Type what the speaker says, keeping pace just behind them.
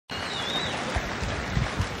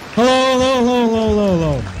Hello, hello, hello, hello,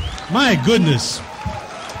 hello, hello. My goodness.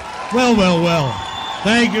 Well, well, well.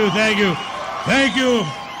 Thank you, thank you, thank you.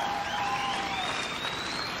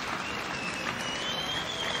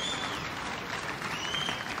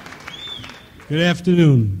 Good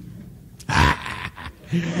afternoon.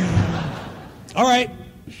 All right,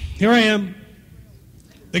 here I am,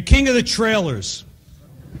 the king of the trailers.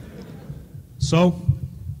 So?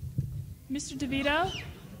 Mr. DeVito?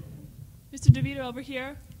 Mr. DeVito over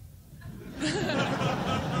here?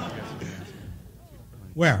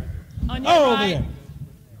 Where? On your right. Over there.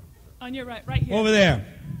 On your right here. Over there.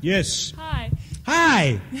 Yes. Hi.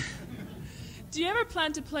 Hi. Do you ever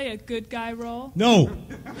plan to play a good guy role? No.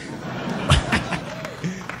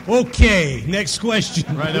 Okay, next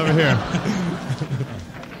question. Right over here.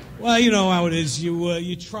 Well, you know how it is.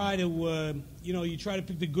 You try to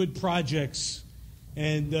pick the good projects,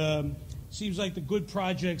 and seems like the good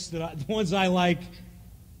projects the ones I like,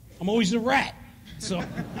 I'm always a rat. So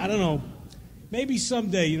I don't know. Maybe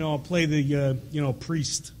someday, I'll play the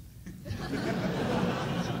priest.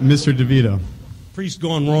 Mr. DeVito. Priest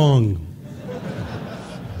gone wrong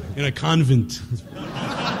in a convent.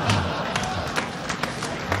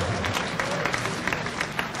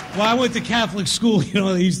 Well, I went to Catholic school,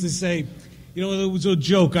 they used to say, there was a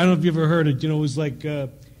joke. I don't know if you ever heard it. It was like,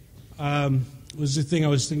 was the thing I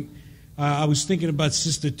was thinking. I was thinking about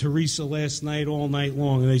Sister Teresa last night, all night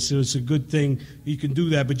long, and they said it's a good thing you can do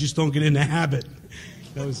that, but just don't get in the habit.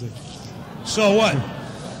 That was it. So what?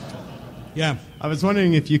 Yeah. I was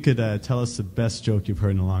wondering if you could tell us the best joke you've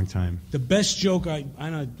heard in a long time. The best joke I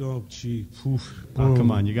don't. Oh, gee. Oof. Oh,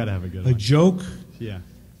 come on, you got to have a good one. A joke? Yeah.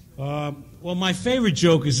 Well, my favorite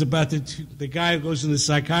joke is about the guy who goes in the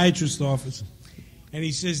psychiatrist's office, and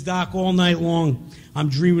he says, "Doc, all night long I'm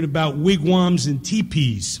dreaming about wigwams and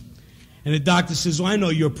teepees." And the doctor says, "Well, I know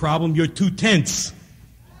your problem. You're too tense."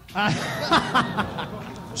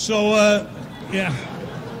 So, yeah.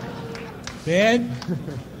 Bad?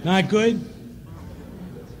 Not good?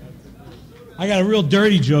 I got a real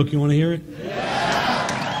dirty joke. You want to hear it?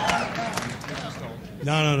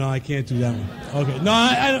 No, I can't do that one. Okay. No,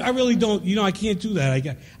 I really don't. I can't do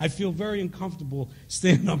that. I feel very uncomfortable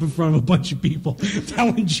standing up in front of a bunch of people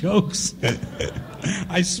telling jokes.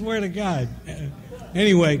 I swear to God.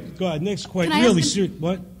 Anyway, go ahead. Next question. Really serious.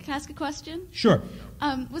 What? Can I ask a question? Sure.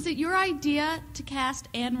 Was it your idea to cast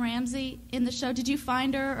Anne Ramsey in the show? Did you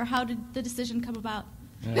find her, or how did the decision come about?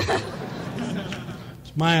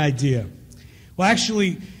 It's my idea. Well,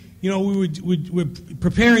 actually, we're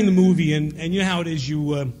preparing the movie, and you know how it is.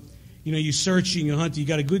 You're searching, you're hunting.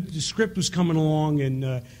 The script was coming along, and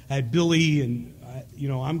I had Billy, and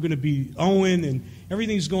I'm going to be Owen, and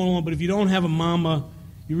everything's going along. But if you don't have a mama,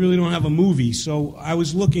 you really don't have a movie. So I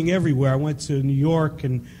was looking everywhere. I went to New York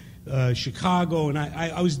and Chicago, and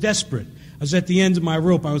I was desperate. I was at the end of my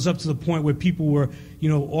rope. I was up to the point where people were,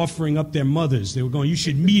 offering up their mothers. They were going, "You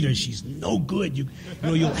should meet her. She's no good. You'll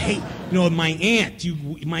hate, my aunt.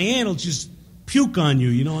 My aunt will just puke on you,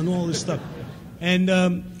 and all this stuff." And,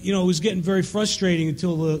 it was getting very frustrating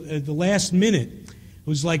until the last minute. It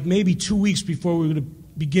was like maybe 2 weeks before we were going to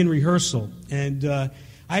begin rehearsal. And I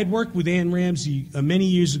had worked with Anne Ramsey many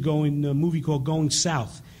years ago in a movie called Going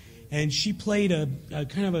South. And she played a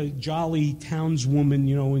kind of a jolly townswoman,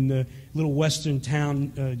 in the little western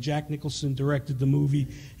town. Jack Nicholson directed the movie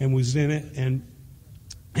and was in it. And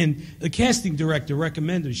the casting director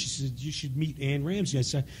recommended her. She said, "You should meet Anne Ramsey." I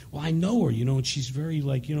said, "Well, I know her, and she's very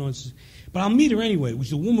but I'll meet her anyway."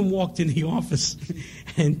 The woman walked in the office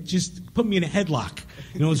and just put me in a headlock.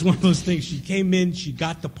 It was one of those things. She came in, she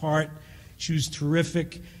got the part. She was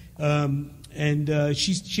terrific. And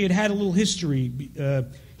she had a little history.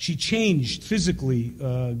 She changed physically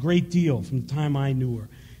a great deal from the time I knew her.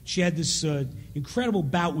 She had this incredible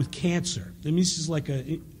bout with cancer. I mean, this is like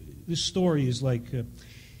this story is like,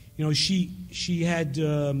 she had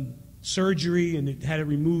surgery and had it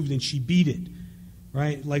removed, and she beat it,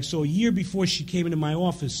 right? Like, so a year before she came into my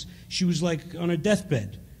office, she was like on her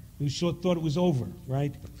deathbed. She thought it was over,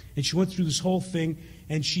 right? And she went through this whole thing,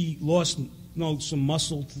 and she lost some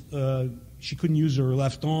muscle. She couldn't use her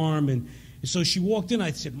left arm, and so she walked in.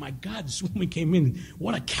 I said, "My God, this woman came in.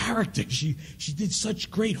 What a character! She did such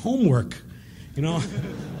great homework,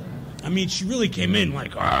 I mean, she really came in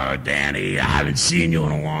like, 'Oh, Danny, I haven't seen you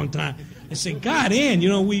in a long time.'" I said, "God, Ann, you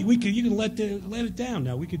can let it down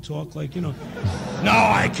now. We could talk like, No,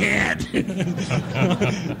 I can't."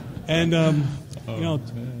 And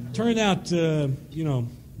turned out,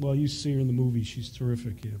 well, you see her in the movie. She's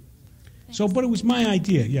terrific. Yeah. So, but it was my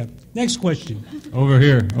idea. Yeah. Next question. Over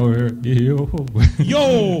here. Yo.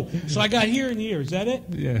 Yo. So I got here and here. Is that it?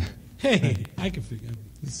 Yeah. Hey, I can figure it.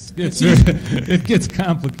 It gets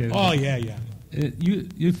complicated. Oh, yeah.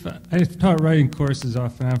 I've taught writing courses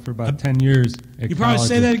off and on for about 10 years at You probably colleges.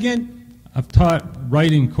 say that again? I've taught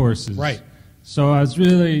writing courses. Right. So I was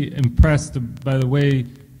really impressed by the way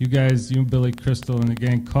you guys, you, Billy Crystal, and the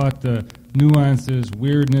gang caught the nuances,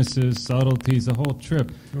 weirdnesses, subtleties, the whole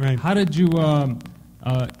trip. Right. How did you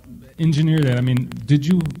engineer that? I mean, did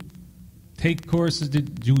you take courses?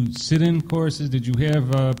 Did you sit in courses? Did you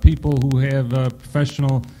have people who have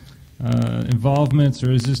professional involvements,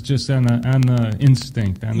 or is this just on the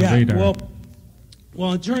instinct, on the radar?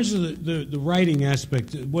 Well, in terms of the writing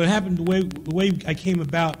aspect, what happened, the way I came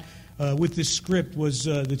about with this script was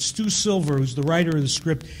that Stu Silver, who's the writer of the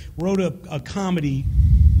script, wrote a comedy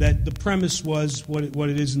that the premise was what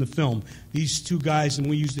it is in the film. These two guys, and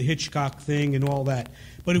we used the Hitchcock thing and all that.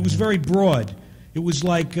 But it was very broad. It was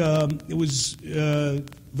like, very,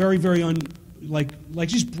 very like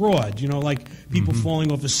just broad, like people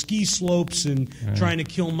falling off of ski slopes and trying to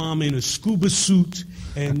kill mama in a scuba suit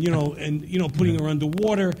and, putting her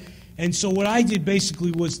underwater. And so what I did basically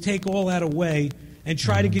was take all that away and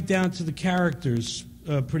try to get down to the characters,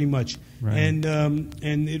 pretty much. Right. And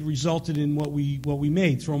it resulted in what we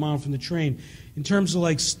made, Throw Mama from the Train. In terms of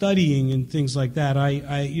like studying and things like that,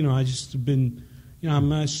 I just have been,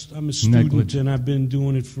 I'm a student and I've been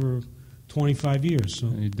doing it for 25 years. So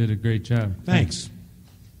you did a great job. Thanks.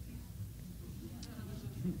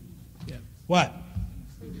 Yeah. What?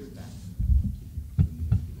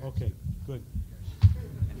 Okay, good.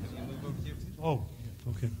 Oh,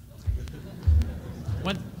 okay.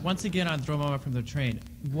 Once again on Throw Mama from the Train,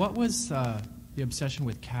 what was the obsession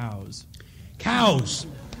with cows? Cows.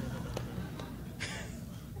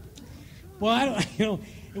 Well, I don't.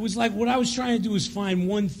 It was like what I was trying to do was find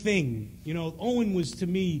one thing. Owen was to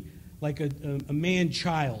me like a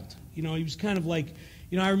man-child. He was kind of like,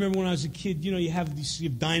 I remember when I was a kid. You have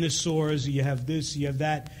dinosaurs, you have this, you have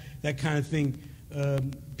that kind of thing.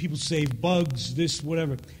 People save bugs, this,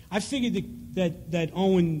 whatever. I figured that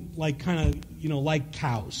Owen kind of liked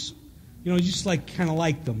cows. Just kind of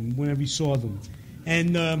liked them whenever he saw them,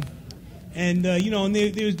 and there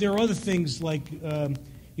are other things like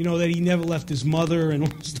that he never left his mother and all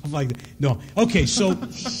stuff like that. No, okay. So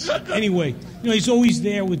anyway, he's always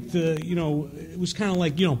there with it was kind of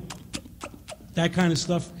like that kind of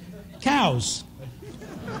stuff. Cows,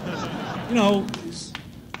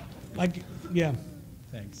 yeah.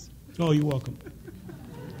 Thanks. Oh, you're welcome.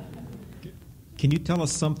 Can you tell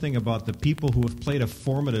us something about the people who have played a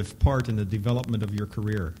formative part in the development of your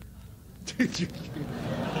career?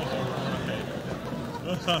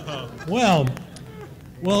 Well,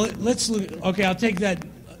 let's look. Okay, I'll take that.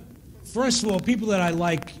 First of all, people that I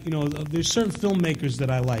like, there's certain filmmakers that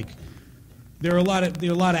I like. There are a lot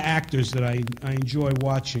of actors that I enjoy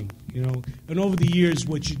watching, And over the years,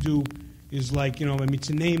 what you do is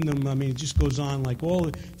to name them. It just goes on. Think of all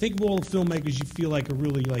the filmmakers you feel like are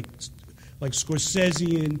really like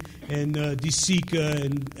Scorsese and DeSica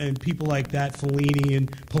and people like that, Fellini and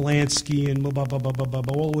Polanski and blah, blah, blah, blah, blah,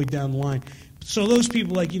 blah, all the way down the line. So those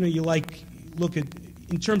people, you look at,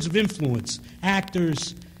 in terms of influence,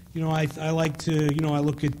 actors, I like to, I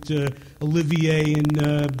look at Olivier and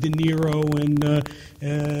De Niro and,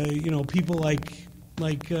 people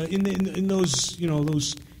in those,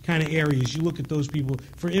 those kind of areas. You look at those people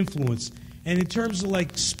for influence. And in terms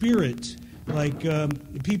of, spirit,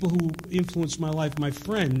 people who influenced my life, my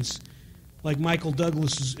friends, like Michael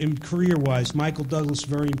Douglas, career-wise. Michael Douglas,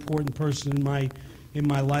 very important person in my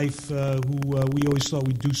life, who we always thought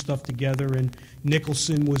we'd do stuff together. And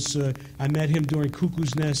Nicholson was, I met him during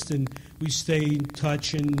Cuckoo's Nest, and we stayed in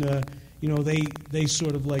touch. And they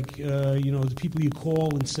sort of the people you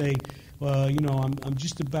call and say, I'm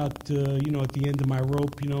just about at the end of my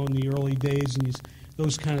rope, in the early days, and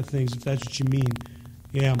those kind of things, if that's what you mean.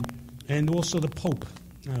 Yeah. And also the Pope.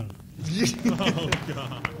 I don't know. Oh,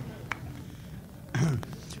 God.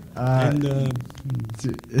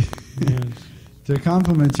 To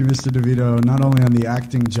compliment you, Mr. DeVito, not only on the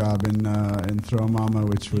acting job in Throw Mama,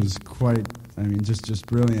 which was quite, just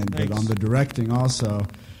brilliant, Thanks. but on the directing also,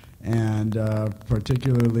 and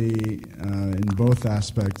particularly in both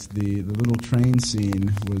aspects, the little train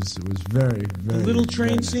scene was very, very. The little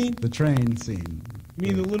train very scene? The train scene. You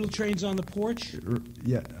mean the little trains on the porch?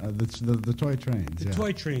 Yeah, the toy trains. The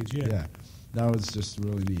toy trains, yeah. Yeah, that was just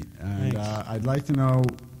really neat. And Thanks. I'd like to know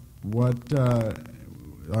what are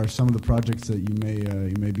some of the projects that you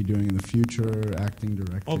may be doing in the future, acting,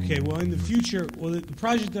 directing. Okay, well, in the future, the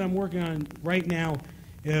project that I'm working on right now,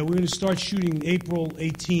 we're going to start shooting April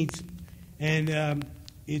 18th, and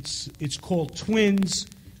it's called Twins.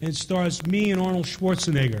 and it stars me and Arnold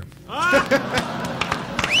Schwarzenegger.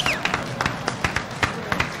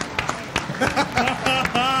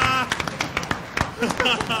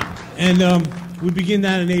 And we begin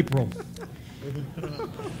that in April.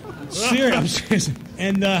 I'm serious.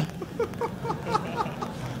 And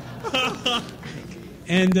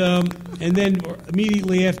then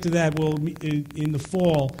immediately after that, in the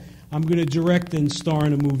fall, I'm going to direct and star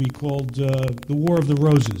in a movie called The War of the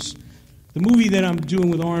Roses. The movie that I'm doing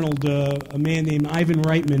with Arnold, a man named Ivan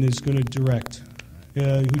Reitman is going to direct,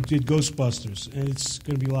 who did Ghostbusters, and it's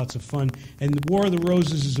going to be lots of fun. And The War of the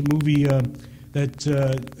Roses is a movie that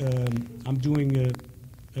I'm doing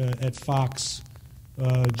at Fox.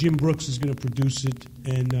 Jim Brooks is going to produce it,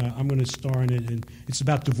 and I'm going to star in it, and it's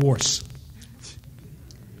about divorce.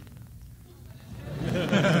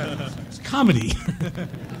 It's comedy.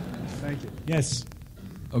 Thank you. Yes.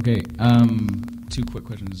 Okay, 2 quick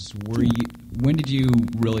questions. When did you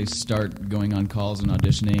really start going on calls and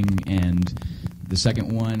auditioning? And the second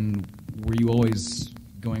one, were you always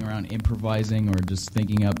going around improvising or just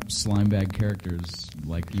thinking up slime bag characters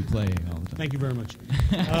like you play all the time? Thank you very much.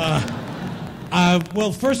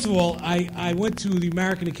 Well, first of all, I went to the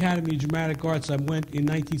American Academy of Dramatic Arts. I went in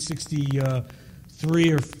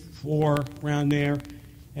 1963 or 4, around there,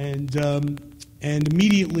 and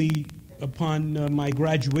immediately upon my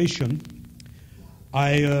graduation,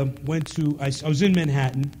 I was in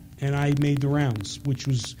Manhattan, and I made the rounds, which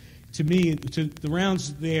was, to me, the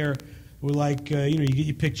rounds there were like, you get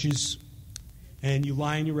your pictures, and you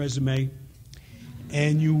lie on your resume,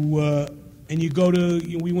 and you go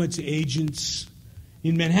to, we went to agents.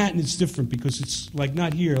 In Manhattan, it's different because it's like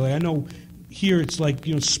not here. Like I know here it's like,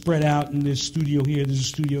 spread out, and there's a studio here, there's a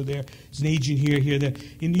studio there, there's an agent here, there.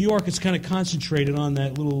 In New York, it's kind of concentrated on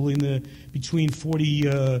that little, between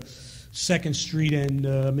 42nd Street and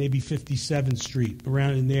maybe 57th Street,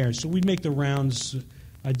 around in there. So we'd make the rounds.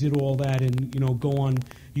 I did all that, and, go on,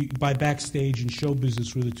 by Backstage and Show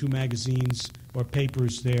Business were the 2 magazines or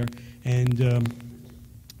papers there, and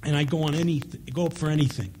I go on go up for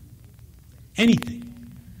anything.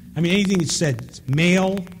 Anything. I mean, anything that said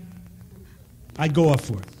male, I'd go up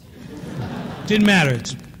for it. Didn't matter.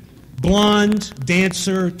 It's blonde,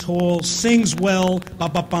 dancer, tall, sings well,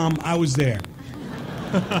 ba-ba-bam, I was there.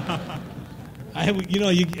 At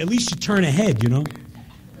least you turn ahead,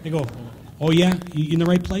 They go, oh, yeah? You in the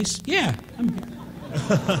right place? Yeah.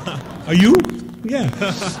 Are you? Yeah.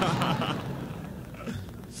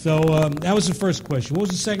 So that was the first question. What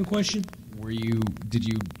was the second question? Did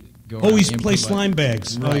you go always play slime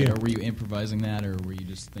bags? Right, oh, yeah. Or were you improvising that, or were you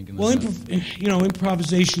just thinking that? Well,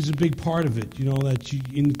 improvisation is a big part of it. That you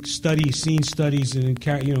in scene studies and in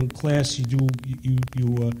class you do you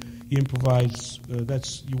improvise.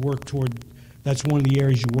 You work toward. That's one of the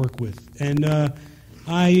areas you work with. And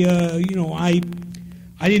I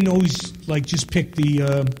didn't always just pick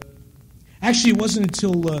the. Actually, it wasn't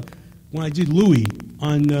until when I did Louis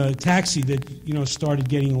on Taxi that started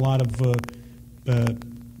getting a lot of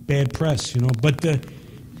bad press. I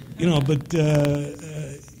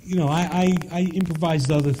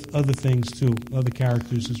improvised other things too, other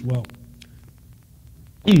characters as well.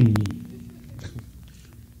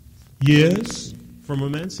 Yes. From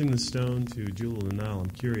Romancing the Stone to Jewel of the Nile, I'm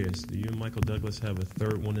curious, do you and Michael Douglas have a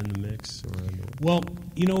third one in the mix? Well,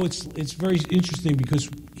 it's very interesting because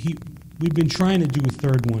we've been trying to do a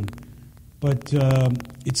third one, but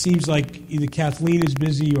it seems like either Kathleen is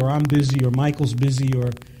busy or I'm busy or Michael's busy,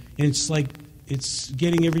 and it's like it's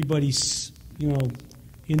getting everybody's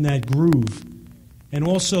in that groove. And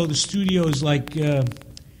also the studio is like they're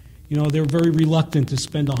very reluctant to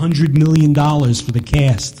spend $100 million for the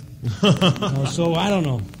cast. So I don't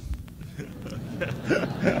know.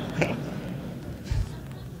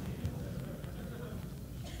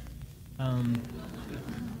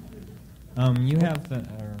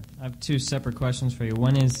 I have 2 separate questions for you.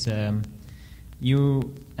 One is,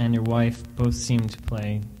 you and your wife both seem to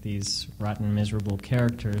play these rotten, miserable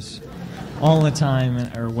characters all the time.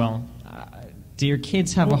 Do your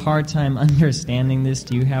kids have a hard time understanding this?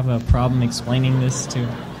 Do you have a problem explaining this to?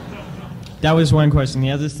 That was one question. The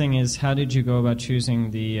other thing is, how did you go about choosing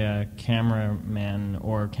the cameraman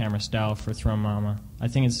or camera style for Throw Mama? I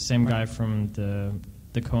think it's the same guy from the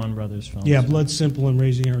Coen Brothers films. Yeah, Blood Simple and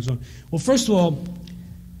Raising Arizona. Well, first of all,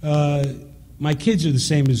 my kids are the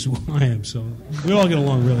same as I am, so we all get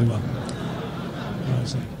along really well.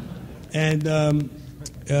 And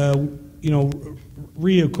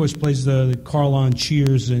Rhea, of course, plays the Carla on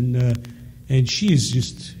Cheers, and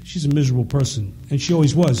she's a miserable person, and she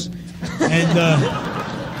always was.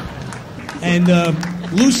 And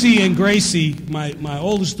Lucy and Gracie, my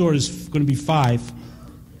oldest daughter is going to be 5,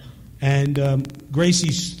 And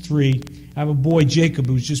Gracie's 3. I have a boy, Jacob,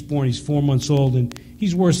 who's just born. He's 4 months old, and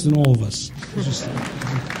he's worse than all of us.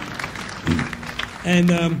 And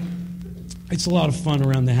it's a lot of fun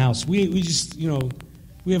around the house. We just,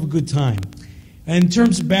 we have a good time. And in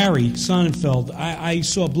terms of Barry Sonnenfeld, I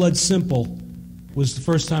saw Blood Simple was the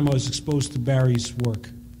first time I was exposed to Barry's work.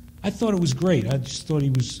 I thought it was great. I just thought he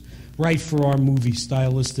was right for our movie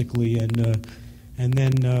stylistically,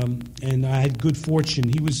 and I had good fortune.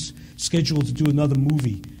 He was scheduled to do another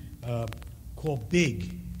movie called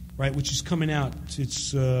Big, right, which is coming out.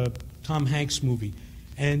 It's Tom Hanks' movie,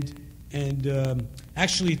 and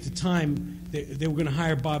actually at the time they were going to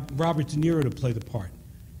hire Robert De Niro to play the part,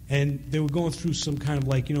 and they were going through some kind of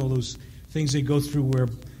those things they go through where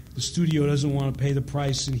the studio doesn't want to pay the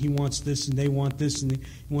price, and he wants this, and they want this, and he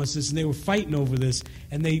wants this, and they were fighting over this,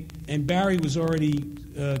 and Barry was already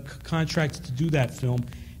contracted to do that film,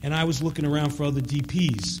 and I was looking around for other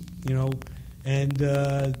DPs, and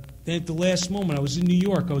then at the last moment, I was in New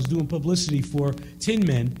York, I was doing publicity for Tin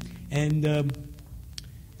Men, and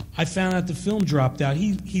I found out the film dropped out.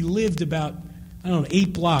 He lived about,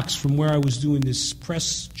 8 blocks from where I was doing this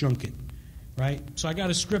press junket. Right? So I got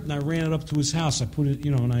a script, and I ran it up to his house. I put it,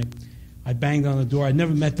 and I banged on the door. I'd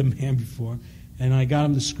never met the man before. And I got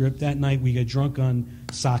him the script. That night, we got drunk on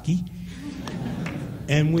sake.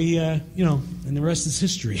 And we, and the rest is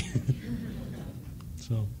history.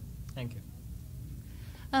 So. Thank you.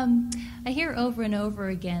 I hear over and over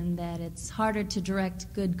again that it's harder to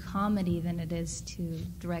direct good comedy than it is to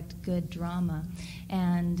direct good drama.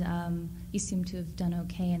 And you seem to have done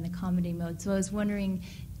okay in the comedy mode. So I was wondering,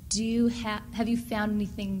 have you found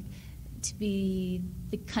anything to be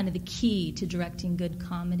the key to directing good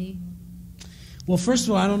comedy? Well, first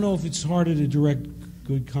of all, I don't know if it's harder to direct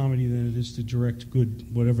good comedy than it is to direct good,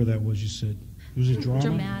 whatever that was you said. It was a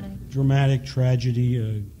drama? Dramatic,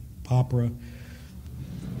 tragedy, opera.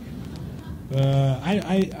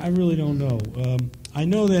 I really don't know. I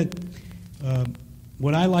know that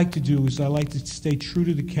what I like to do is I like to stay true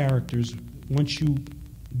to the characters once you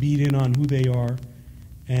beat in on who they are,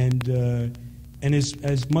 and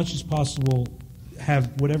as much as possible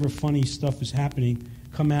have whatever funny stuff is happening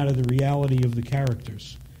come out of the reality of the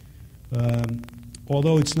characters.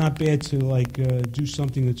 Although it's not bad to do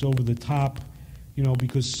something that's over the top,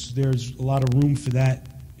 because there's a lot of room for that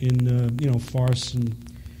in farce and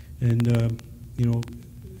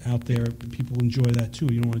out there. People enjoy that too.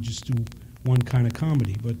 You don't want to just do one kind of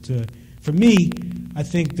comedy. But for me, I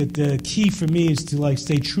think that the key for me is to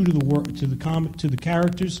stay true to the work, to the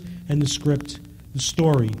characters and the script, the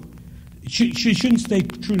story. You shouldn't stay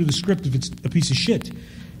true to the script if it's a piece of shit.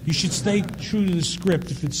 You should stay true to the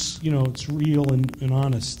script if it's it's real and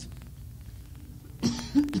honest.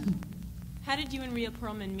 How did you and Rhea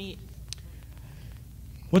Perlman meet?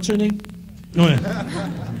 What's her name? Oh,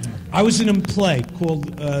 yeah. I was in a play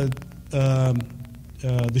called The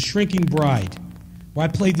Shrinking Bride, where I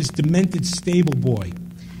played this demented stable boy.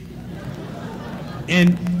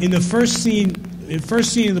 And in the first scene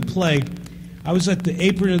of the play, I was at the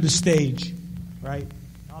apron of the stage, right?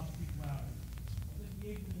 I'll speak louder. I was at the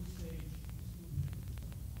apron of the stage,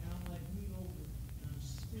 and I'm leaning over, and I'm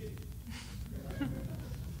spitting. And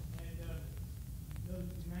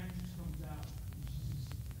the actress comes out,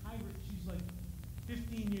 and she's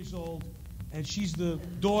 15 years old, and she's the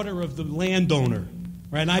daughter of the landowner,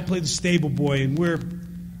 right? And I play the stable boy, and we're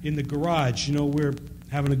in the garage, we're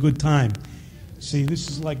having a good time. See, this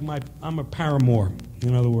is I'm a paramour,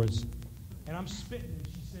 in other words. And I'm spitting, and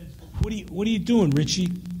she says, what are you doing,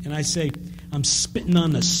 Richie? And I say, I'm spitting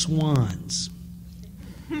on the swans.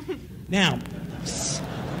 Now,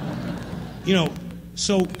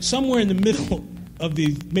 so somewhere in the middle of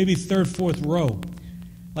the maybe third, fourth row,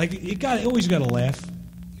 it always got to laugh,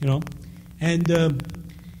 And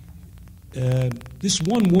this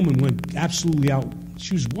one woman went absolutely out.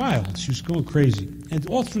 She was wild. She was going crazy. And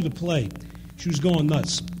all through the play, she was going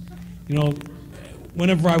nuts.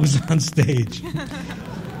 Whenever I was on stage.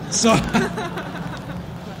 So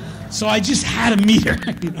I just had to meet her.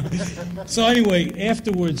 So anyway,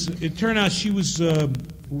 afterwards, it turned out she was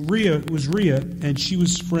Rhea, and she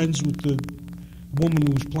was friends with the woman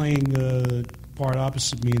who was playing the part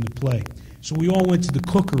opposite me in the play. So we all went to the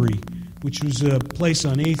Cookery, which was a place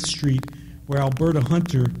on 8th Street where Alberta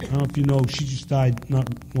Hunter, I don't know if you know, she just died not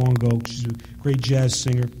long ago. She's a great jazz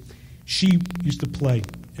singer. She used to play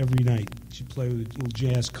every night. She'd play with a little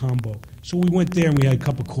jazz combo. So we went there and we had a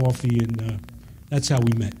cup of coffee, and that's how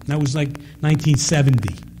we met. And that was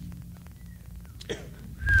 1970.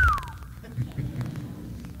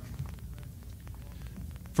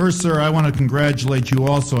 First, sir, I want to congratulate you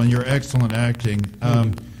also on your excellent acting.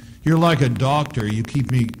 You're like a doctor. You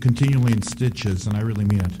keep me continually in stitches, and I really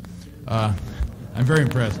mean it. I'm very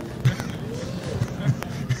impressed.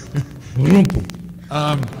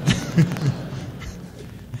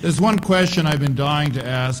 There's one question I've been dying to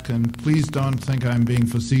ask, and please don't think I'm being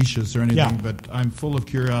facetious or anything, but I'm full of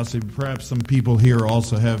curiosity. Perhaps some people here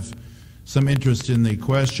also have some interest in the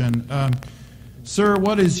question. Sir,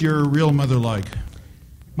 what is your real mother like?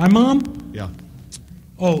 My mom? Yeah.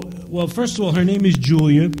 Oh, well, first of all, her name is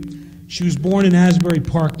Julia. She was born in Asbury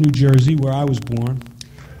Park, New Jersey, where I was born.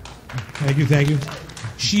 Thank you, thank you.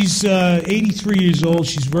 She's 83 years old.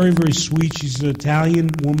 She's very, very sweet. She's an Italian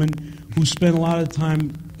woman who spent a lot of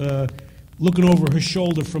time looking over her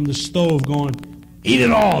shoulder from the stove going, eat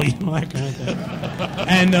it all, you know, that kind of thing.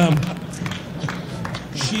 And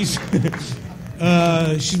she's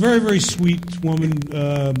a very, very sweet woman.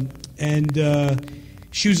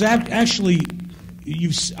 She was actually,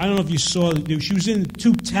 I don't know if you saw, she was in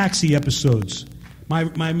 2 Taxi episodes.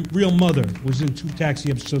 My real mother was in 2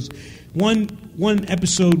 Taxi episodes. One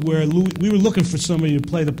episode where we were looking for somebody to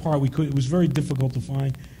play the part. It was very difficult to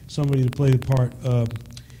find somebody to play the part.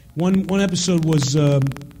 One episode was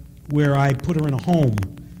where I put her in a home,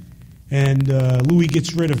 and Louis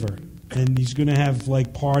gets rid of her, and he's going to have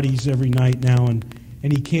like parties every night now, and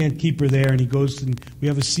he can't keep her there, and he goes and we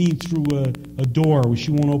have a scene through a door where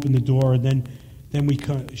she won't open the door, and then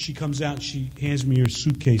she comes out and she hands me her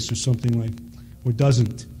suitcase or something like, or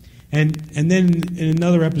doesn't. And then in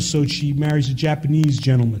another episode, she marries a Japanese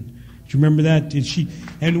gentleman. Do you remember that?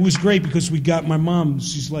 And it was great because we got my mom.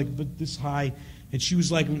 She's like this high, and she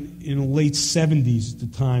was like in the late 70s at the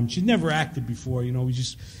time. She'd never acted before, you know.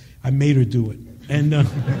 I made her do it.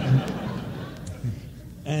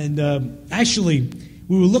 And actually,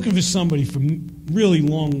 we were looking for somebody for a really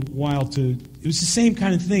long while it was the same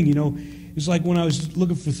kind of thing, you know. It was like when I was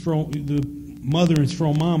looking for the mother in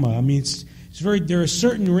Throw Mama. I mean, there are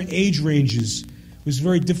certain age ranges. It was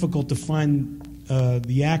very difficult to find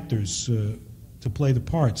the actors to play the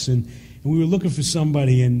parts, and we were looking for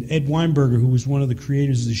somebody. And Ed Weinberger, who was one of the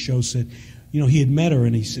creators of the show, said, you know, he had met her,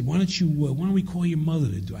 and he said, why don't we call your mother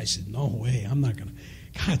to do? I said, no way, I'm not gonna.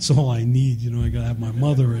 God, that's all I need, you know. I gotta have my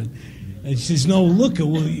mother, and she says, no, look,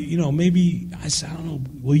 well, you know, maybe. I said, I don't know.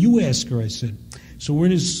 Well, you ask her. I said. So we're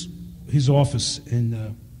in his office,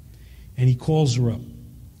 and he calls her up.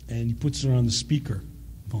 And he puts her on the speaker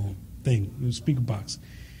phone thing, the speaker box.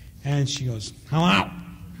 And she goes, hello.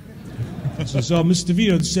 So, Mr.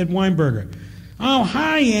 DeVito, this is Ed Weinberger. Oh,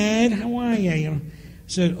 hi, Ed. How are you? I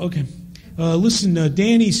said, okay. Listen,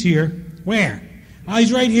 Danny's here. Where? Oh,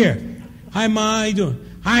 he's right here. Hi, Ma. How you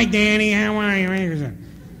doing? Hi, Danny. How are you?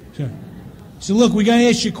 So, look, we got to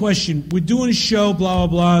ask you a question. We're doing a show, blah,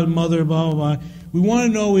 blah, blah, mother, blah, blah, blah. We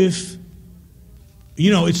want to know if... You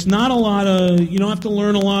know, it's not a lot of, you don't have to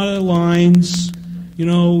learn a lot of lines. You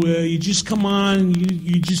know, you just come on,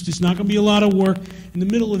 it's not going to be a lot of work. In the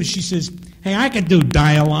middle of it, she says, hey, I could do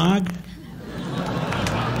dialogue.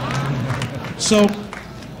 So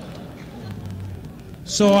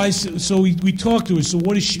we talked to her. So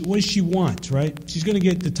what does she want, right? She's going to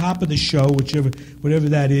get the top of the show, whatever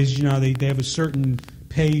that is. You know, they have a certain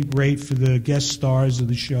pay rate for the guest stars of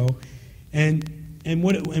the show. And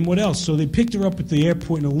what else? So they picked her up at the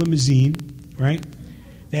airport in a limousine, right?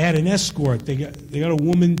 They had an escort. They got a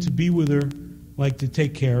woman to be with her, like to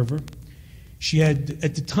take care of her. She had,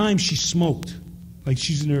 at the time, she smoked, like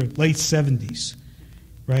she's in her late 70s,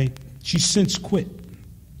 right? She's since quit.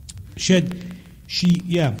 She had to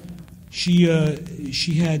have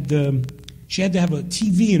a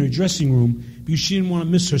TV in her dressing room because she didn't want to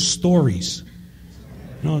miss her stories.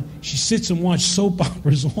 You know, she sits and watches soap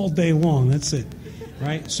operas all day long. That's it.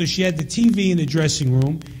 Right? So she had the TV in the dressing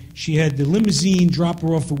room. She had the limousine drop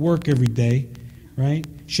her off at work every day. Right?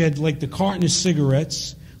 She had like the carton of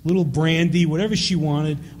cigarettes, little brandy, whatever she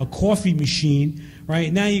wanted, a coffee machine.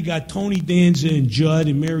 Right? Now you got Tony Danza and Judd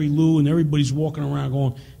and Mary Lou, and everybody's walking around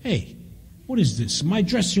going, hey, what is this? My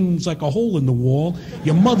dressing room's like a hole in the wall.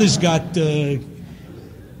 Your mother's got...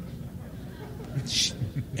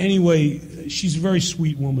 Anyway, she's a very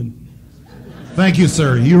sweet woman. Thank you,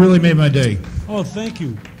 sir. You really made my day. Oh, thank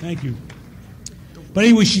you. Thank you. But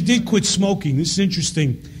anyway, she did quit smoking. This is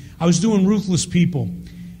interesting. I was doing Ruthless People,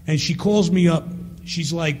 and she calls me up.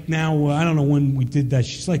 She's like now, I don't know when we did that.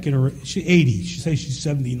 She's like she's 80. She says she's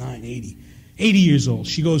 79, 80. 80 years old.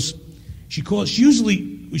 She calls usually,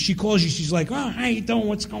 when she calls you, she's like, oh, how you doing?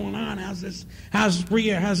 What's going on? How's this? How's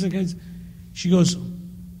Bria? How's it? She goes,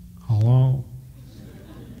 hello?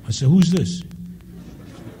 I said, who's this?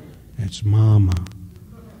 It's Mama.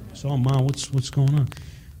 I said, oh, Mom, what's going on?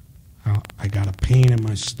 I got a pain in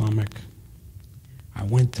my stomach. I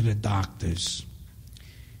went to the doctors.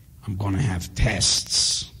 I'm going to have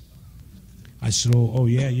tests. I said, oh,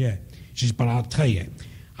 yeah. She says, but I'll tell you,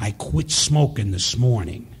 I quit smoking this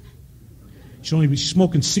morning. She's only been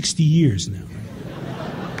smoking 60 years now.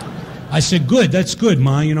 I said, good, that's good,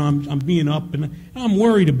 Ma. You know, I'm being up, and I'm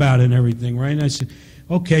worried about it and everything, right? And I said,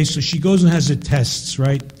 okay, so she goes and has the tests,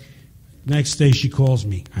 right? Next day she calls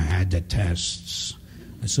me. I had the tests.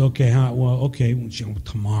 I said, okay, okay,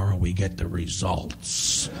 tomorrow we get the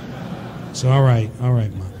results. So, all right, Ma. All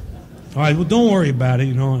right, well, don't worry about it,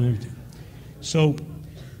 you know, and everything. So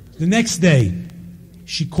the next day,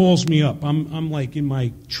 she calls me up. I'm like in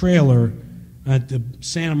my trailer at the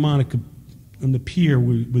Santa Monica on the pier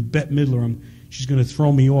with Bette Midler. She's going to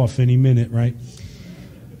throw me off any minute, right?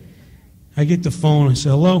 I get the phone. I said,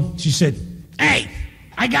 hello? She said, hey,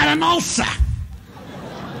 I got an ulcer.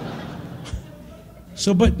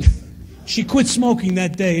 So, but she quit smoking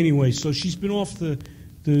that day anyway, so she's been off the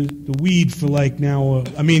weed for like now,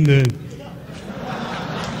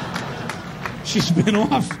 she's been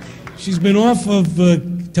off of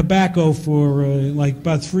tobacco for like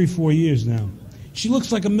about 3-4 years now. She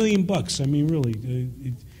looks like $1 million. I mean, really,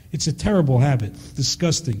 it's a terrible habit.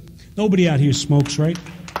 Disgusting. Nobody out here smokes, right?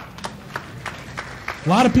 A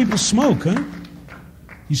lot of people smoke, huh?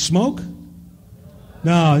 You smoke?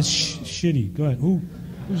 No, it's shitty. Go ahead.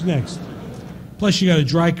 Who's next? Plus, you got to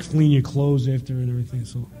dry clean your clothes after and everything.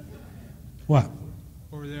 So, what?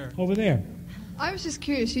 Over there. Over there. I was just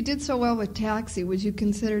curious. You did so well with Taxi. Would you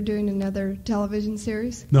consider doing another television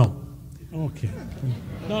series? No. Okay.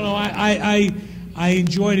 No. I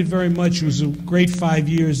enjoyed it very much. It was a great 5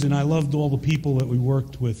 years, and I loved all the people that we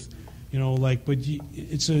worked with. You know, like, but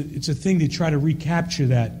it's a thing to try to recapture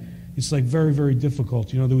that. It's like very, very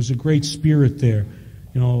difficult. You know, there was a great spirit there.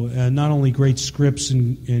 You know, not only great scripts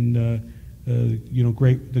and you know,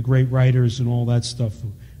 the great writers and all that stuff,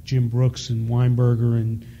 Jim Brooks and Weinberger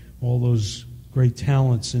and all those great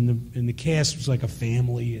talents, and the cast was like a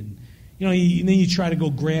family, and you know, and then you try to go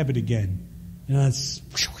grab it again. You know, it's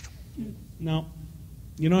no,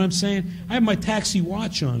 you know what I'm saying? I have my Taxi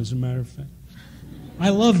watch on, as a matter of fact. I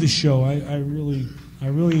love the show. I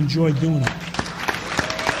really enjoyed doing it.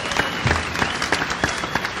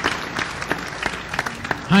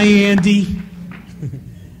 Hi, Andy.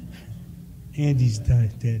 Andy's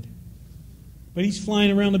dead. But he's flying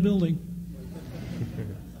around the building.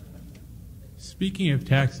 Speaking of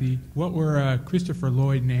Taxi, what were Christopher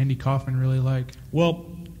Lloyd and Andy Kaufman really like? Well,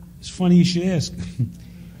 it's funny you should ask.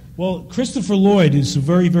 Well, Christopher Lloyd is a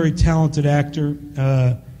very, very talented actor.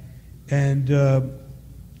 And,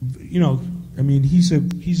 you know, I mean, he's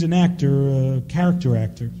an actor, a character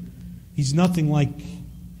actor. He's nothing like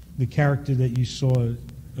the character that you saw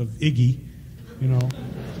of Iggy, you know.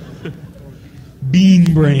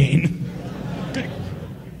 Bean Brain.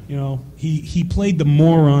 You know, he played the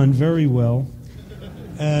moron very well.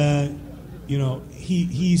 You know,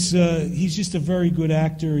 he's just a very good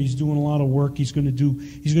actor. He's doing a lot of work. He's going to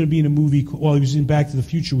be in a movie. Well, he was in Back to the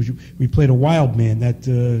Future, which we played a wild man.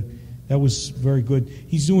 That was very good.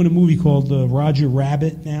 He's doing a movie called Roger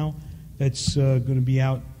Rabbit now. That's going to be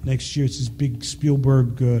out next year. It's this big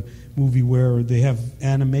Spielberg movie where they have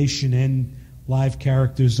animation and live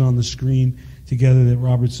characters on the screen together that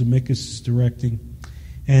Robert Zemeckis is directing.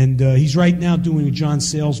 And he's right now doing a John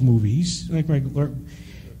Sayles movie. He's like regular.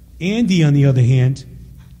 Andy, on the other hand,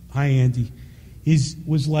 hi Andy,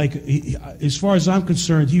 was like, as far as I'm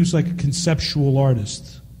concerned, he was like a conceptual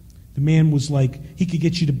artist. The man was like, he could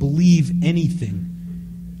get you to believe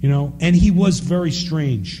anything, you know. And he was very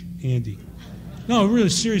strange, Andy. No, really,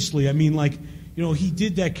 seriously. I mean, like, you know, he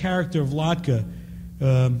did that character of Latka,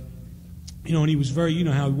 you know, and he was very, you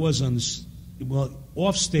know how he was on this, well,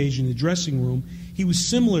 off stage in the dressing room. He was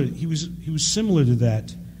similar. He was similar to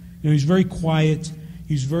that. You know, he was very quiet.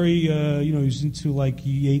 He was very, you know, he was into, like,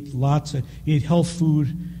 he ate he ate health food.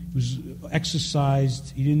 He was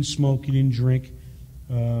exercised. He didn't smoke. He didn't drink.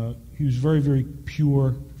 He was very, very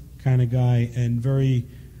pure kind of guy, and he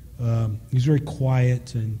was very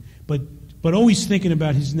quiet, but always thinking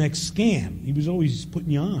about his next scam. He was always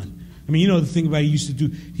putting you on. I mean, you know the thing about he used to do.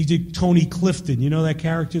 He did Tony Clifton. You know that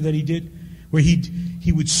character that he did, where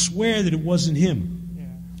he would swear that it wasn't him. Yeah.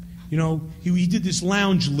 You know, he did this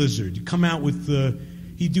lounge lizard. He'd come out with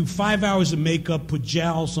he'd do 5 hours of makeup, put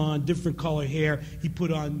jowls on, different color hair. He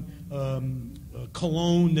put on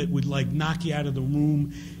cologne that would like knock you out of the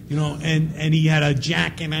room, you know, and he had a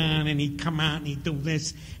jacket on, and he'd come out and he'd do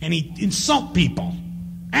this, and he'd insult people.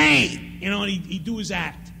 Hey! You know, and he'd do his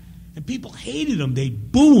act. And people hated him.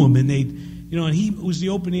 They'd boo him, and you know, and he was the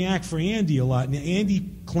opening act for Andy a lot. And Andy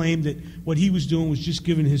claimed that what he was doing was just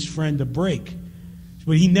giving his friend a break.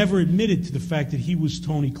 But he never admitted to the fact that he was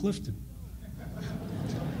Tony Clifton.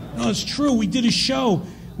 No, it's true. We did a show.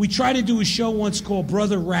 We tried to do a show once called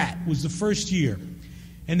Brother Rat. It was the first year.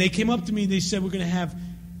 And they came up to me and they said, you're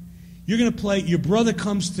going to play, your brother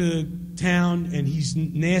comes to town and he's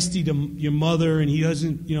nasty to your mother and he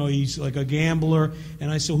doesn't, he's like a gambler. And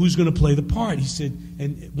I said, who's going to play the part? He said,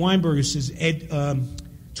 and Weinberger says,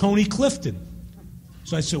 Tony Clifton.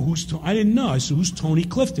 So I said, I didn't know. I said, who's Tony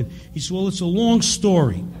Clifton? He said, well, it's a long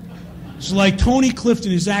story. So like Tony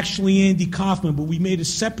Clifton is actually Andy Kaufman, but we made a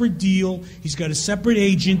separate deal. He's got a separate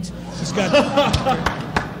agent.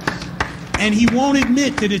 And he won't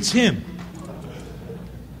admit that it's him.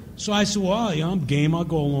 So I said, well, yeah, I'm game. I'll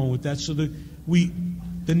go along with that. So the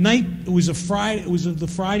night, it was the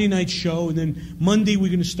Friday night show, and then Monday we're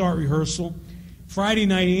going to start rehearsal. Friday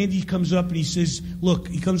night, Andy comes up and he says,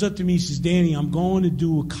 he comes up to me, he says, Danny, I'm going to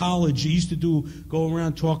do a college. He used to go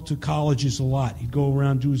around, talk to colleges a lot. He'd go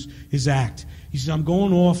around, do his act. He says, I'm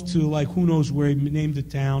going off to, who knows where, he named the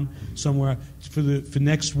town somewhere, for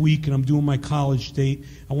next week, and I'm doing my college date.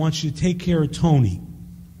 I want you to take care of Tony.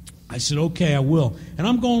 I said, okay, I will. And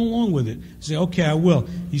I'm going along with it. I said, okay, I will.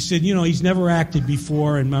 He said, he's never acted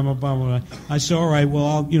before, and blah, blah, blah, blah. I said, all right,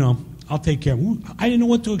 well, I'll take care of him. I didn't know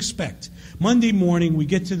what to expect. Monday morning, we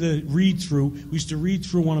get to the read-through. We used to read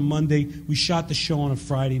through on a Monday. We shot the show on a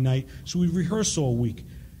Friday night, so we rehearse all week.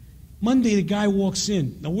 Monday, the guy walks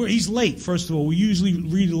in. Now, he's late, first of all. We usually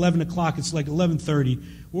read at 11 o'clock. It's like 11:30.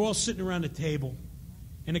 We're all sitting around the table,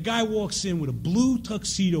 and a guy walks in with a blue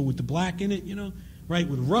tuxedo with the black in it, right,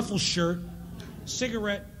 with a ruffled shirt,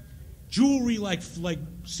 cigarette, jewelry like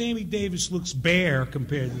Sammy Davis looks bare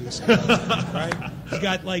compared to this guy, right? He's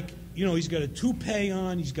got he's got a toupee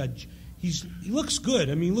on. He looks good.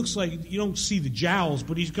 I mean, he looks like you don't see the jowls,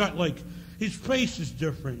 but he's got his face is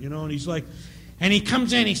different, and he's and he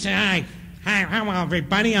comes in, he says, hi, hello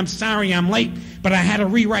everybody, I'm sorry I'm late, but I had to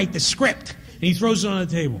rewrite the script. And he throws it on the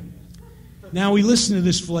table. Now we listen to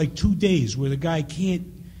this for 2 days where the guy can't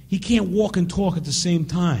walk and talk at the same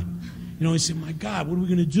time. He said, my God, what are we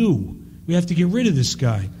going to do? We have to get rid of this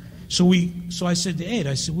guy. So I said to Ed,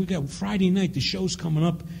 we got Friday night, the show's coming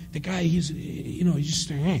up. The guy,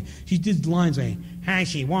 he did lines like, hi,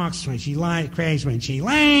 she walks when she cries when she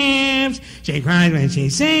laughs, she cries when she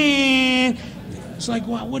sings. It's like,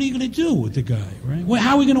 well, what are you going to do with the guy, right? Well,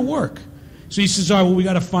 how are we going to work? So he says, all right, well, we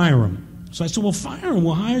got to fire him. So I said, well, fire him.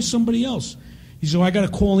 We'll hire somebody else. He said, well, I got to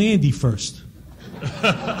call Andy first.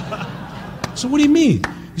 So what do you mean?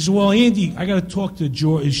 He said, well, Andy, I got to talk to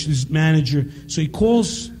George, his manager. So he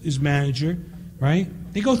calls his manager, right?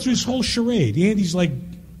 They go through this whole charade. Andy's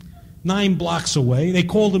 9 blocks away. They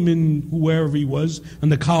called him in wherever he was on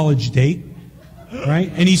the college date,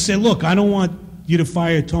 right? And he said, look, I don't want you to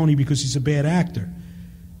fire Tony because he's a bad actor.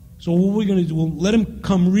 So what we're going to do, we'll let him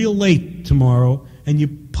come real late tomorrow, and you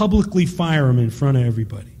publicly fire him in front of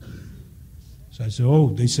everybody. So I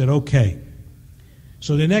said, they said, okay.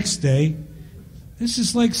 So the next day, this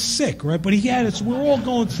is sick, right? But we're all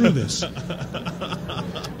going through this.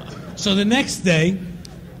 So the next day,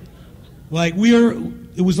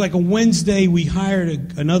 it was a Wednesday, we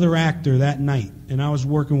hired another actor that night, and I was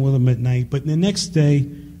working with him at night. But the next day,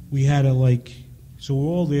 we had so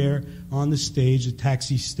we're all there on the stage, the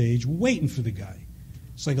taxi stage, we're waiting for the guy.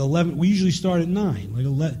 It's 11, we usually start at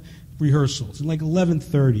 9, rehearsals. And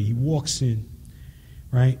 11:30, he walks in,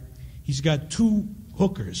 right? He's got 2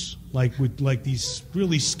 hookers, with these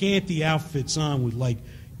really scanty outfits on with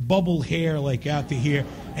bubble hair out to here,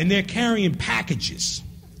 and they're carrying packages,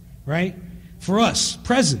 right? For us,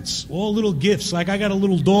 presents, all little gifts. I got a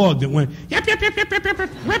little dog that went, yep, yep, yep, yep, yep, yep,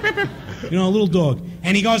 yep, yep, yep. A little dog.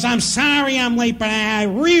 And he goes, I'm sorry I'm late, but I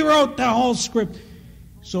rewrote the whole script.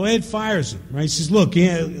 So Ed fires him, right? He says, look,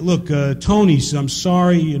 Tony says, I'm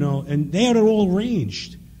sorry, and they had it all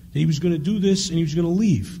arranged that he was going to do this and he was going to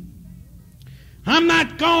leave. I'm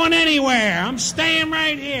not going anywhere. I'm staying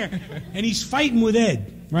right here. And he's fighting with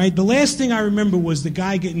Ed, right? The last thing I remember was the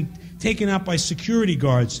guy getting taken out by security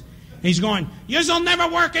guards. And he's going, you'll never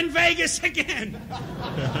work in Vegas again.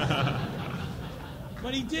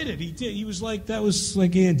 But he did it. He did. He was that was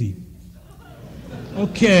like Andy.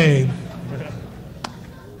 Okay.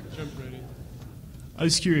 I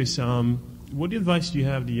was curious, what advice do you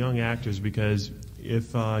have to young actors? Because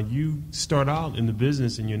if you start out in the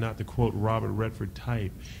business and you're not the, quote, Robert Redford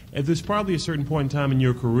type, and there's probably a certain point in time in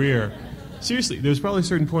your career, seriously, there's probably a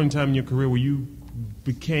certain point in time in your career where you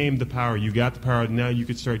became the power. You got the power. Now you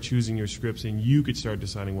could start choosing your scripts and you could start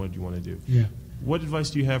deciding what you want to do. Yeah. What advice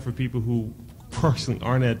do you have for people who personally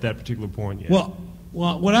aren't at that particular point yet? Well,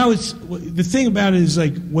 the thing about it is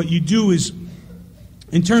what you do is,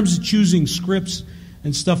 in terms of choosing scripts,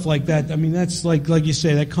 and stuff like that. I mean, that's like you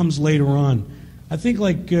say, that comes later on. I think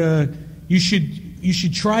you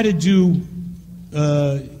should try to do.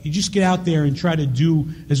 You just get out there and try to do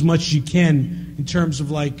as much as you can in terms of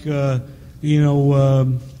for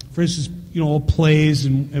instance, all plays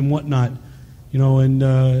and whatnot. I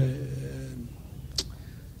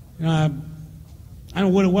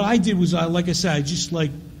don't know what I did was, like I said, I just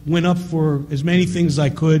went up for as many things as I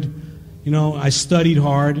could. I studied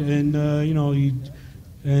hard, and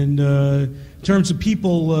in terms of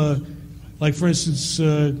people, like for instance,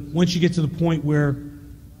 once you get to the point where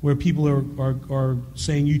people are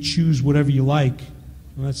saying you choose whatever you like,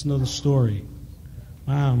 well, that's another story.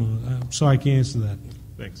 I don't know. I'm sorry I can't answer that.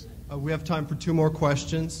 Thanks. We have time for 2 more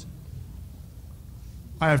questions.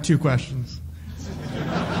 I have 2 questions.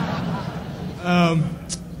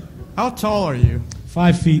 How tall are you?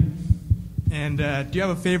 5 feet. And do you have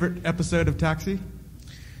a favorite episode of Taxi?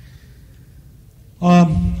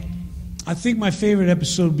 I think my favorite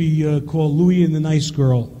episode would be called Louie and the Nice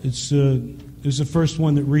Girl. It's the first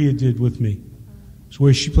one that Rhea did with me. It's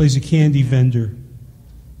where she plays a candy vendor,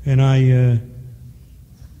 and I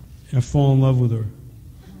fall in love with her.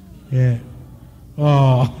 Yeah.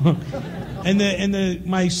 Oh. and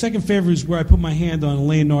my second favorite is where I put my hand on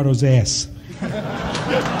Leonardo's ass.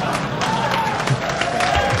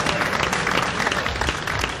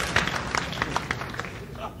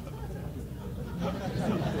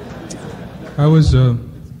 I was.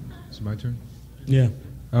 Is it my turn? Yeah.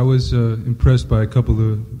 I was impressed by a couple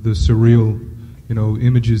of the surreal,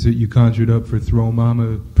 images that you conjured up for Throw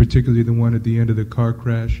Mama, particularly the one at the end of the car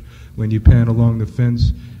crash when you pan along the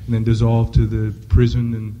fence and then dissolve to the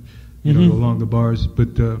prison and along the bars.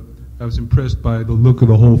 But I was impressed by the look of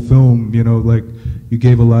the whole film. You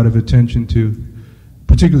gave a lot of attention to,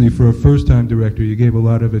 particularly for a first-time director, you gave a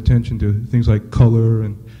lot of attention to things like color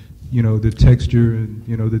and the texture and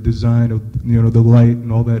the design of the light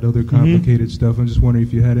and all that other complicated stuff. I'm just wondering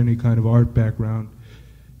if you had any kind of art background,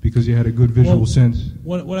 because you had a good visual sense.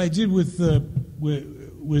 What I did with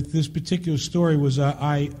this particular story was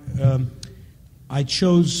I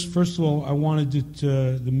chose, first of all, I wanted it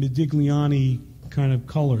the Modigliani kind of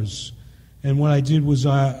colors, and what I did was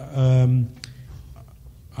I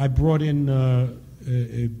brought in a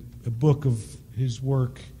book of his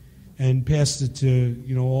work and passed it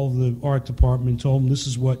to all the art department. Told them this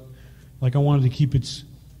is what, I wanted to keep it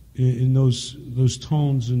in those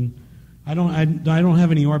tones. And I don't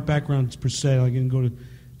have any art background per se. I didn't go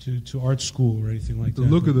to art school or anything like that. The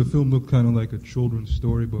look of the film looked kind of like a children's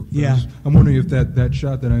storybook. Yeah. I'm wondering if that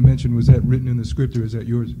shot that I mentioned, was that written in the script or is that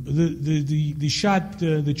yours? The shot,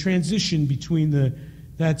 the transition between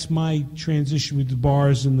that's my transition with the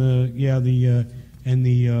bars and the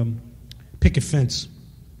picket fence.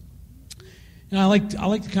 And I like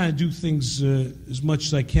to kind of do things as much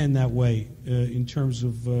as I can that way in terms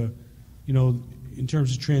of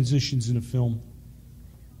transitions in a film.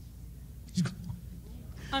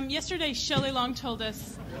 Yesterday, Shelley Long told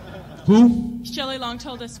us. Who? Shelley Long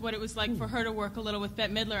told us what it was like for her to work a little with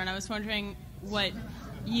Bette Midler, and I was wondering what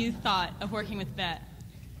you thought of working with Bette.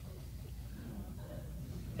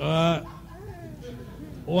 Well,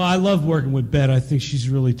 I love working with Bette. I think she's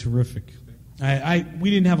really terrific.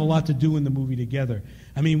 We didn't have a lot to do in the movie together.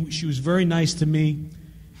 I mean, she was very nice to me.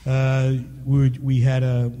 We had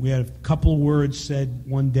a couple of words said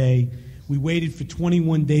one day. We waited for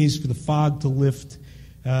 21 days for the fog to lift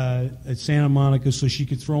at Santa Monica so she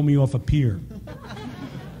could throw me off a pier.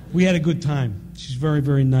 We had a good time. She's very,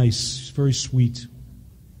 very nice. She's very sweet.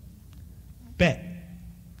 Bette.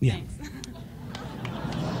 Yeah. Thanks.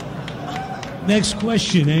 Next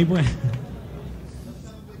question, anybody?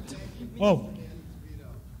 Oh.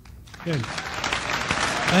 Good.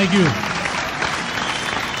 Thank you.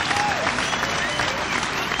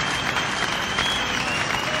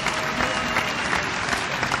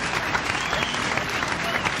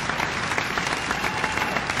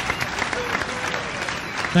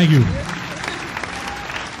 Thank you.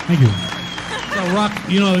 Thank you. So rock,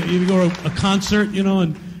 you go to a concert,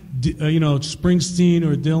 and Springsteen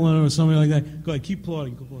or Dylan or something like that. Go ahead, keep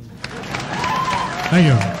applauding. Thank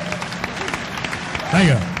you. Thank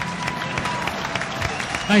you.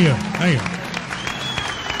 Thank you. Thank you.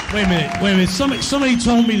 Wait a minute. Somebody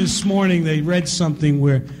told me this morning they read something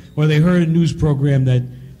where they heard a news program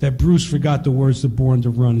that Bruce forgot the words to Born to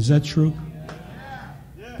Run. Is that true?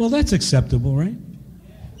 Well, that's acceptable, right?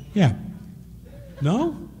 Yeah.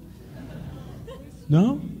 No?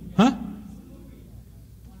 No? Huh?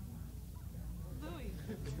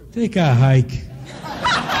 Take a hike.